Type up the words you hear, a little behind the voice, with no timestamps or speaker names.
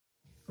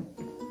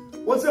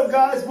What's up,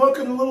 guys?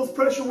 Welcome to Little's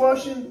Pressure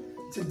Washing.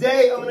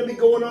 Today I'm going to be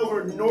going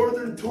over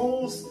Northern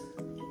Tools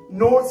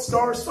North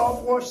Star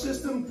soft wash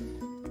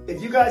system.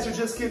 If you guys are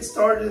just getting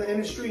started in the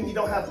industry and you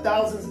don't have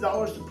thousands of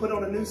dollars to put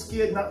on a new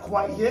skid, not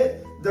quite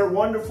yet, they're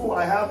wonderful.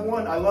 I have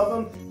one, I love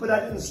them, but I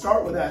didn't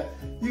start with that.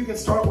 You can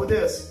start with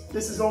this.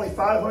 This is only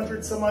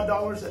 $500 some odd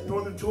at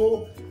Northern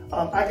Tool.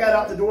 I got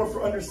out the door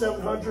for under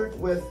 $700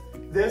 with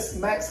this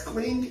Max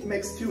Clean. It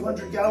makes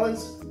 200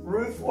 gallons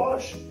roof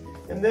wash,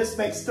 and this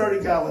makes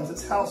 30 gallons.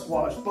 It's house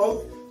wash,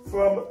 both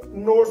from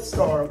North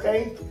Star,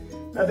 okay?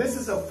 Now this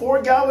is a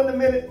 4 gallon a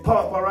minute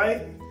pump, all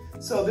right?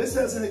 So this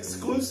has an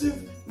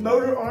exclusive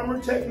motor armor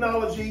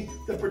technology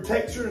that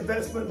protects your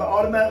investment by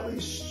automatically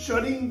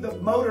shutting the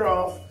motor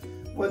off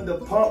when the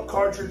pump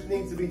cartridge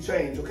needs to be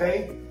changed,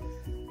 okay?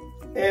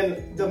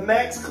 And the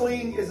Max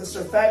Clean is a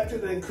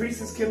surfactant that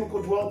increases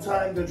chemical dwell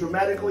time to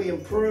dramatically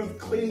improve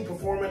cleaning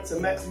performance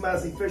and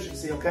maximize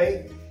efficiency,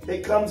 okay?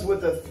 It comes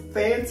with a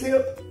fan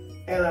tip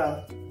and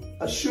a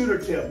shooter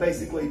tip,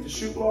 basically, to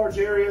shoot large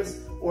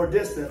areas or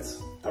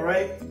distance, all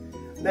right?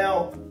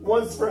 Now,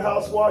 one's for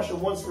house wash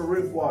and one's for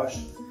roof wash.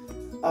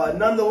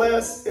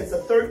 Nonetheless, it's a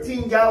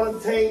 13 gallon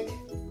tank.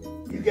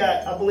 You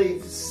got, I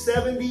believe,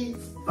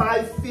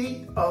 75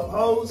 feet of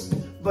hose.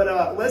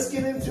 But let's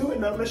get into it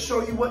and let's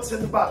show you what's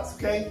in the box,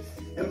 okay?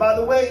 And by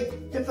the way,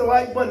 hit the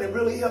like button. It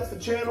really helps the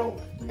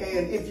channel.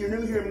 And if you're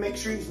new here, make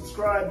sure you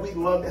subscribe. We'd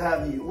love to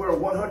have you. We're a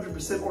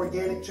 100%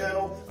 organic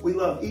channel. We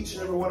love each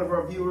and every one of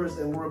our viewers,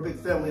 and we're a big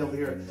family over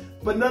here.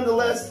 But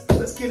nonetheless,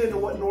 let's get into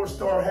what North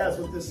Star has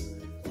with this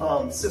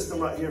system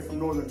right here from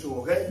Northern Tool,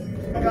 okay?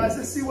 Now guys,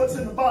 let's see what's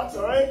in the box,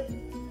 all right?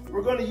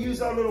 We're gonna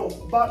use our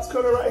little box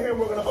cutter right here.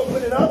 We're gonna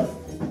open it up.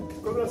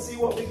 We're gonna see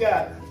what we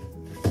got.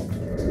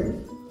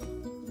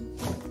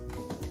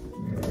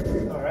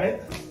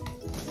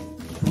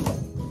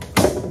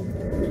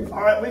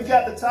 All right, we've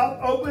got the top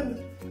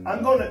open.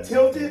 I'm going to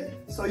tilt it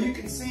so you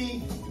can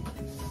see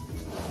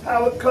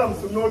how it comes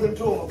from Northern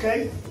Tool,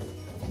 okay?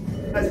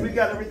 As we've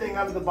got everything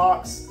out of the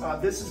box,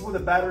 this is where the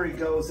battery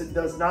goes. It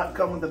does not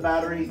come with the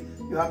battery.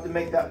 You have to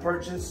make that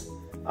purchase.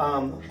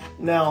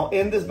 Now,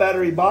 in this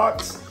battery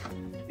box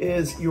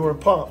is your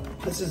pump.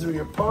 This is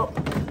your pump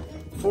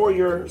for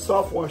your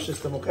soft wash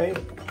system, okay?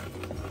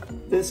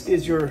 This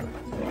is your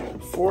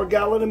 4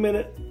 gallon a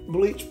minute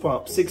bleach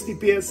pump, 60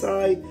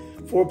 PSI,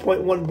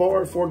 4.1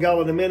 bar, 4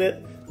 gallon a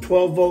minute,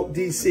 12 volt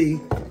DC.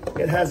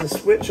 It has a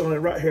switch on it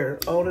right here,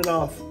 on and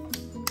off.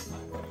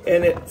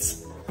 And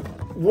it's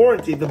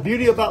warranty. The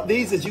beauty about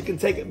these is you can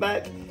take it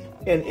back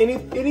and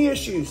any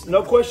issues,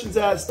 no questions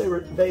asked,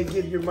 they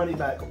give your money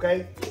back,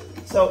 okay?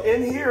 So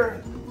in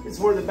here is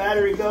where the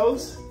battery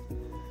goes.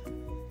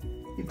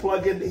 You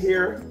plug into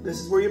here. This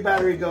is where your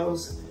battery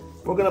goes.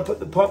 We're gonna put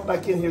the pump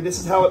back in here. This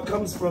is how it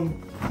comes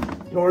from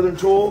Northern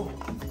Tool.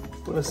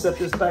 I'm gonna set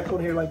this back on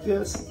here like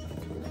this.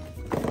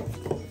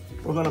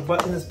 We're gonna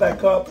button this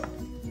back up.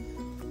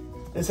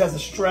 This has a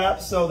strap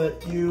so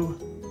that you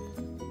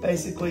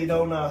basically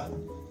don't,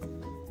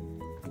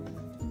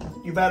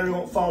 your battery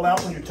won't fall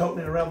out when you're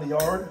toting it around the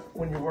yard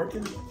when you're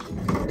working.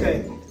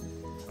 Okay,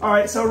 all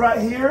right, so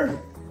right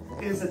here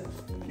is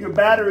your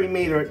battery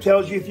meter. It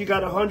tells you if you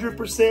got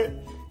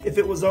 100%. If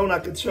it was on, I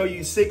could show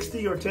you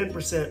 60 or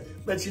 10%.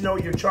 Lets you know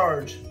your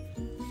charge,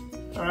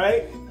 all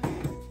right?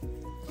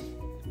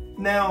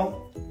 Now,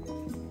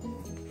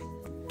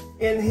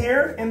 in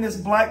here, in this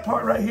black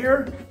part right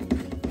here,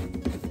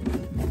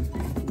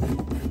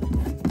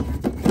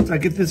 so I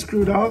get this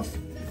screwed off,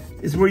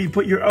 is where you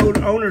put your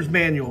own owner's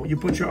manual. You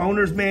put your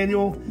owner's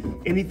manual,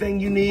 anything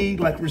you need,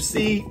 like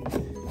receipt.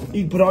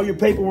 You can put all your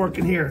paperwork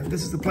in here.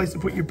 This is the place to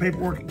put your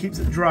paperwork. It keeps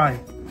it dry.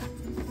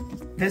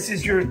 This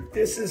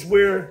is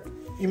where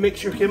you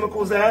mix your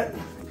chemicals at.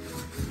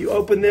 You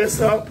open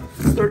this up,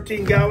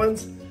 13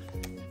 gallons.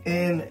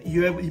 And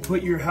you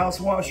put your house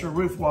wash or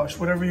roof wash,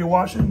 whatever you're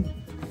washing.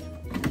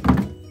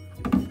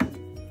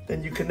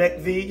 Then you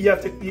connect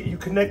you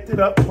connect it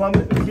up, plumb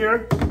it in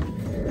here.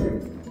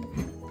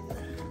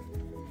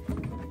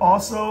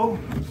 Also,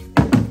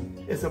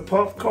 it's a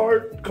pump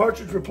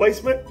cartridge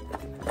replacement.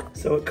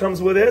 So it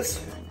comes with this.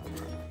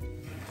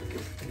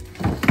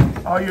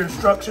 All your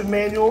instruction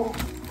manual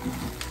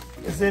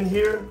is in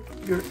here.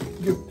 Your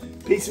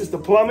pieces to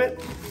plumb it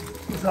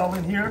is all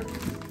in here.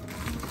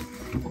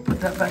 We'll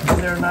put that back in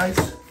there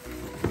nice.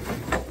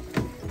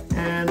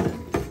 And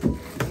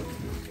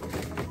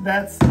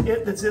that's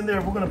it that's in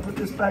there. We're gonna put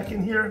this back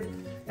in here.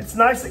 It's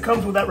nice it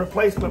comes with that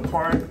replacement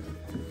part.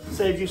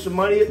 Saves you some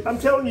money. I'm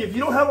telling you, if you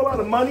don't have a lot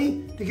of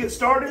money to get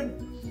started,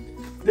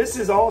 this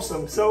is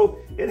awesome. So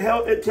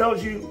it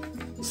tells you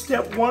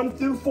step 1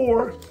 through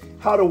 4,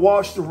 how to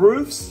wash the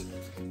roofs,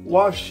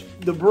 wash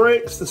the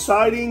bricks, the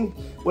siding,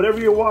 whatever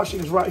you're washing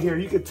is right here.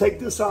 You could take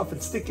this off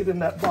and stick it in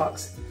that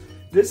box.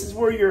 This is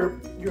where your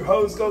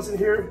hose goes in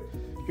here.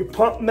 Your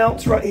pump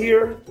mounts right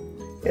here,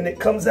 and it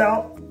comes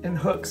out and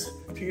hooks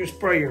to your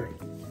sprayer.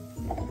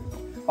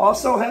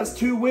 Also has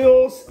 2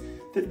 wheels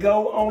that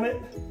go on it.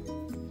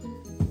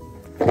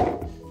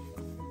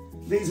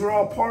 These are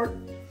all part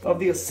of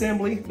the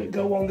assembly that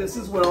go on this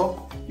as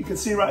well. You can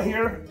see right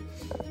here,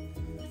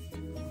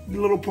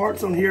 little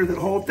parts on here that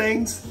hold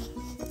things.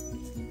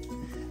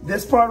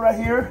 This part right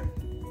here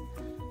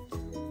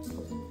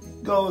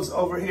goes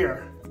over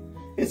here.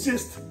 It's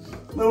just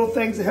little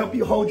things to help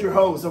you hold your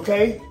hose,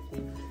 okay?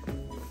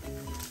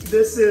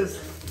 This is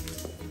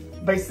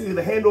basically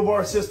the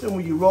handlebar system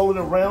where you roll it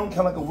around, kind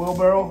of like a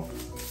wheelbarrow.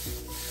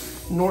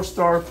 North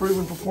Star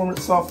proven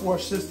performance soft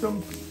wash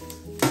system.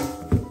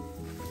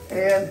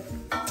 And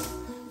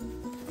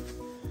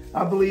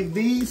I believe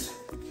these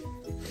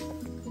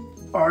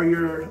are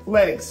your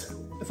legs,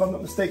 if I'm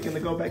not mistaken, to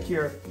go back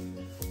here.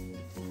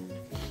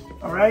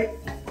 All right.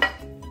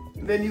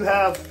 Then you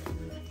have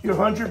your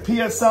 100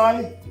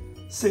 PSI,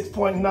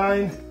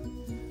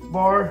 6.9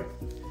 bar,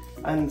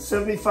 and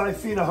 75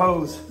 feet of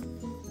hose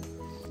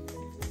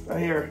right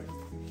here.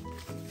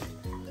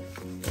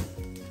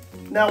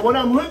 Now what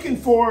I'm looking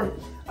for,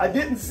 I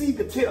didn't see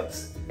the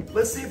tips.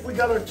 Let's see if we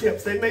got our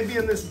tips. They may be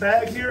in this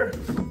bag here.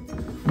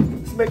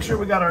 Let's make sure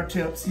we got our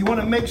tips. You want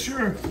to make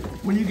sure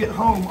when you get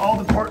home, all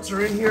the parts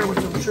are in here, which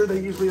I'm sure they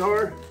usually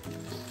are.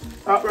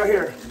 Right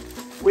here,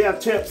 we have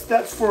tips.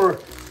 That's for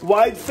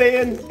wide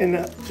fan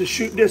and to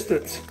shoot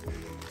distance.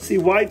 See,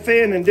 wide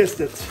fan and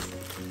distance.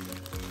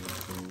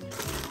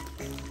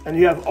 And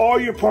you have all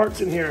your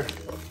parts in here.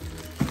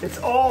 It's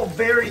all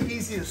very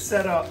easy to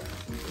set up.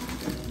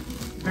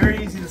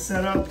 Very easy to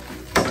set up.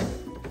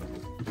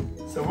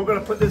 So we're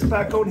gonna put this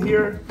back on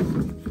here.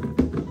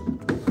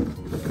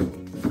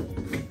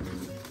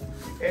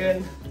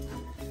 And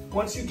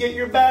once you get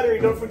your battery,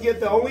 don't forget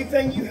the only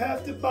thing you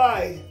have to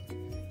buy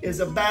is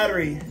a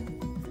battery.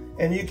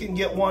 And you can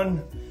get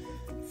one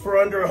for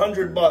under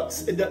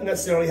 $100. It doesn't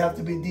necessarily have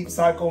to be Deep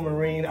Cycle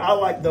Marine. I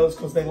like those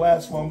because they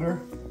last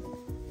longer.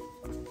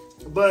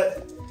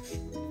 But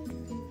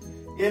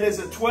it is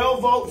a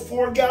 12 volt,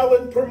 4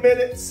 gallon per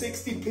minute,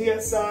 60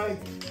 PSI,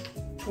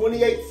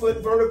 28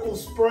 foot vertical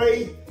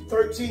spray,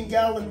 13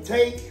 gallon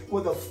tank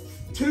with a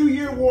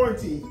 2-year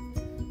warranty.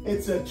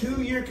 It's a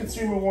 2-year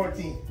consumer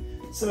warranty.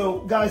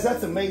 So guys,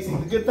 that's amazing.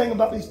 The good thing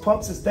about these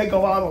pumps is they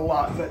go out a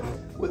lot, but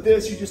with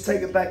this, you just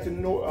take it back to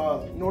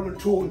Northern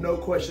Tool, no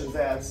questions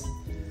asked.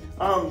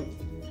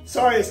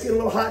 Sorry, it's getting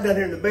a little hot down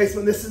here in the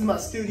basement. This is my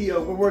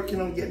studio. We're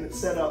working on getting it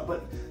set up,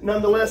 but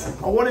nonetheless,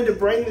 I wanted to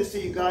bring this to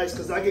you guys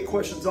because I get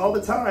questions all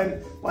the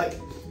time, like,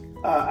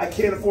 I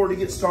can't afford to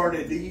get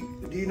started.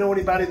 Do you know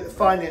anybody that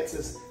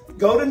finances?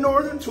 Go to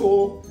Northern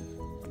Tool,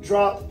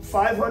 drop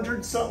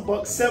 500 something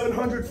bucks,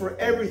 700 for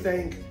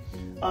everything,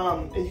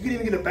 and you can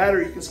even get a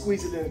battery. You can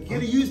squeeze it in.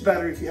 Get a used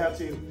battery if you have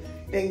to,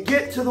 and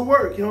get to the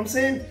work. You know what I'm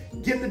saying?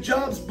 Get the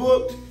jobs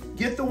booked.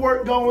 Get the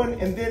work going,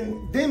 and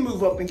then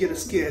move up and get a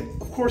skid.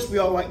 Of course, we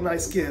all like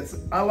nice skids.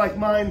 I like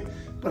mine,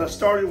 but I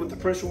started with the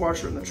pressure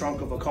washer in the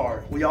trunk of a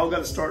car. We all got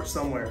to start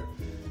somewhere.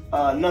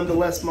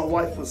 Nonetheless, my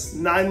wife was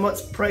 9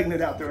 months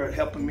pregnant out there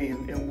helping me,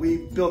 and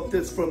we built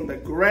this from the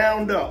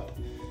ground up.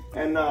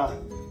 And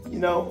you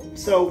know,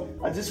 so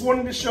I just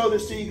wanted to show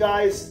this to you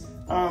guys.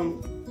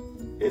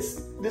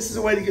 This is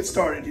a way to get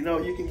started. You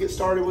know, you can get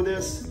started with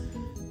this.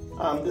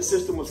 This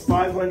system was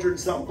 500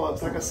 something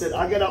bucks. Like I said,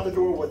 I got out the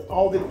door with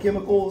all the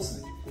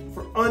chemicals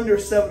for under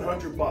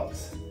 700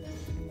 bucks.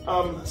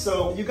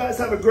 So you guys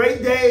have a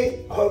great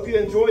day. I hope you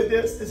enjoyed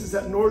this. This is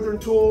at Northern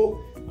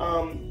Tool.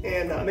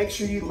 And make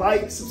sure you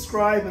like,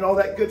 subscribe, and all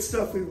that good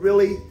stuff. We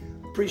really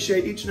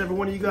appreciate each and every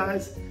one of you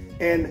guys.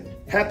 And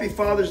happy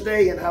Father's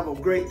Day, and have a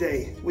great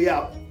day. We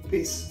out.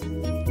 Peace.